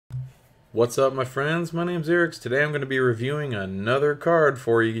What's up, my friends? My name's iirix. Today I'm going to be reviewing another card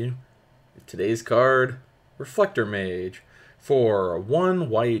for you. Today's card, Reflector Mage. For 1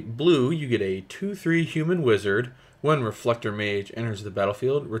 white blue, you get a 2/3 human wizard. When Reflector Mage enters the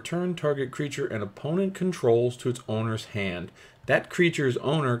battlefield, return target creature an opponent controls to its owner's hand. That creature's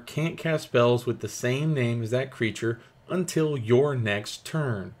owner can't cast spells with the same name as that creature until your next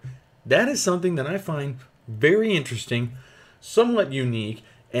turn. That is something that I find very interesting, somewhat unique,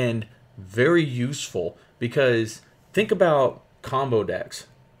 and very useful, because think about combo decks.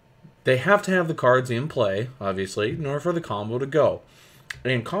 They have to have the cards in play, obviously, in order for the combo to go.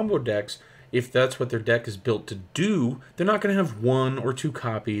 And combo decks, if that's what their deck is built to do, they're not going to have 1 or 2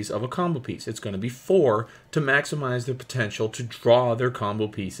 copies of a combo piece. It's going to be 4 to maximize their potential to draw their combo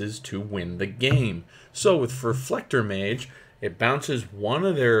pieces to win the game. So with Reflector Mage, it bounces one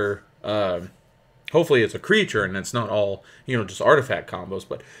of their hopefully it's a creature and it's not all, just artifact combos,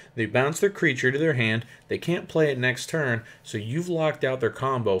 but they bounce their creature to their hand. They can't play it next turn, so you've locked out their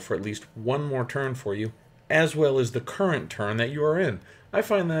combo for at least one more turn for you, as well as the current turn that you are in. I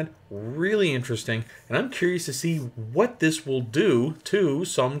find that really interesting, and I'm curious to see what this will do to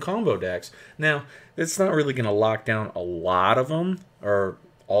some combo decks. Now, it's not really going to lock down a lot of them, or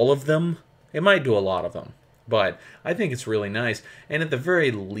all of them. It might do a lot of them. But I think it's really nice, and at the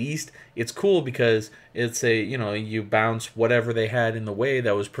very least, it's cool because it's you bounce whatever they had in the way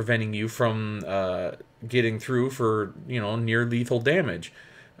that was preventing you from getting through for near lethal damage.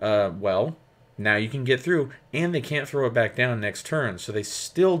 Well, now you can get through, and they can't throw it back down next turn, so they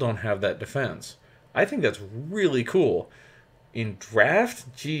still don't have that defense. I think that's really cool. In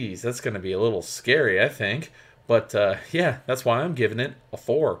draft, geez, that's going to be a little scary, I think. But yeah, that's why I'm giving it a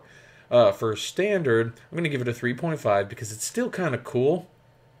 4. For standard, I'm going to give it a 3.5 because it's still kind of cool.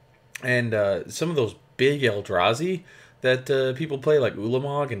 And some of those big Eldrazi that people play, like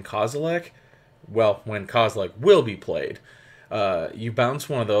Ulamog and Kozilek, well, when Kozilek will be played, you bounce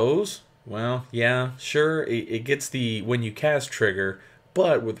one of those, well, yeah, sure, it gets the when you cast trigger,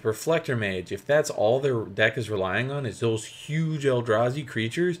 but with Reflector Mage, if that's all their deck is relying on is those huge Eldrazi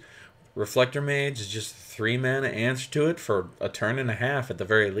creatures, Reflector Mage is just 3 mana answer to it for a turn and a half at the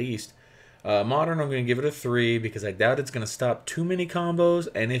very least. Modern, I'm going to give it a 3 because I doubt it's going to stop too many combos,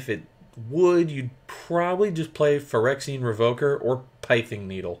 and if it would, you'd probably just play Phyrexian Revoker or Pithing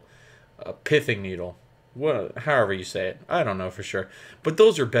Needle. Pithing Needle. However you say it. I don't know for sure. But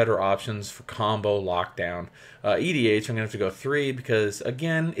those are better options for combo lockdown. EDH, I'm going to have to go 3 because,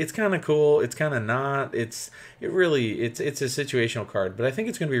 again, it's kind of cool. It's kind of not. It's a situational card. But I think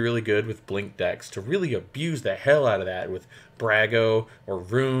it's going to be really good with Blink decks to really abuse the hell out of that with Brago or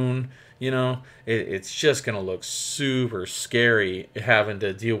Rune. It's just going to look super scary having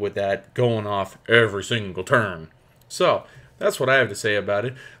to deal with that going off every single turn. So, that's what I have to say about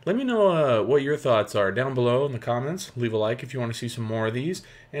it. Let me know what your thoughts are down below in the comments. Leave a like if you want to see some more of these.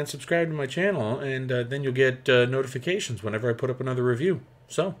 And subscribe to my channel, and then you'll get notifications whenever I put up another review.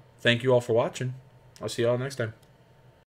 So, thank you all for watching. I'll see you all next time.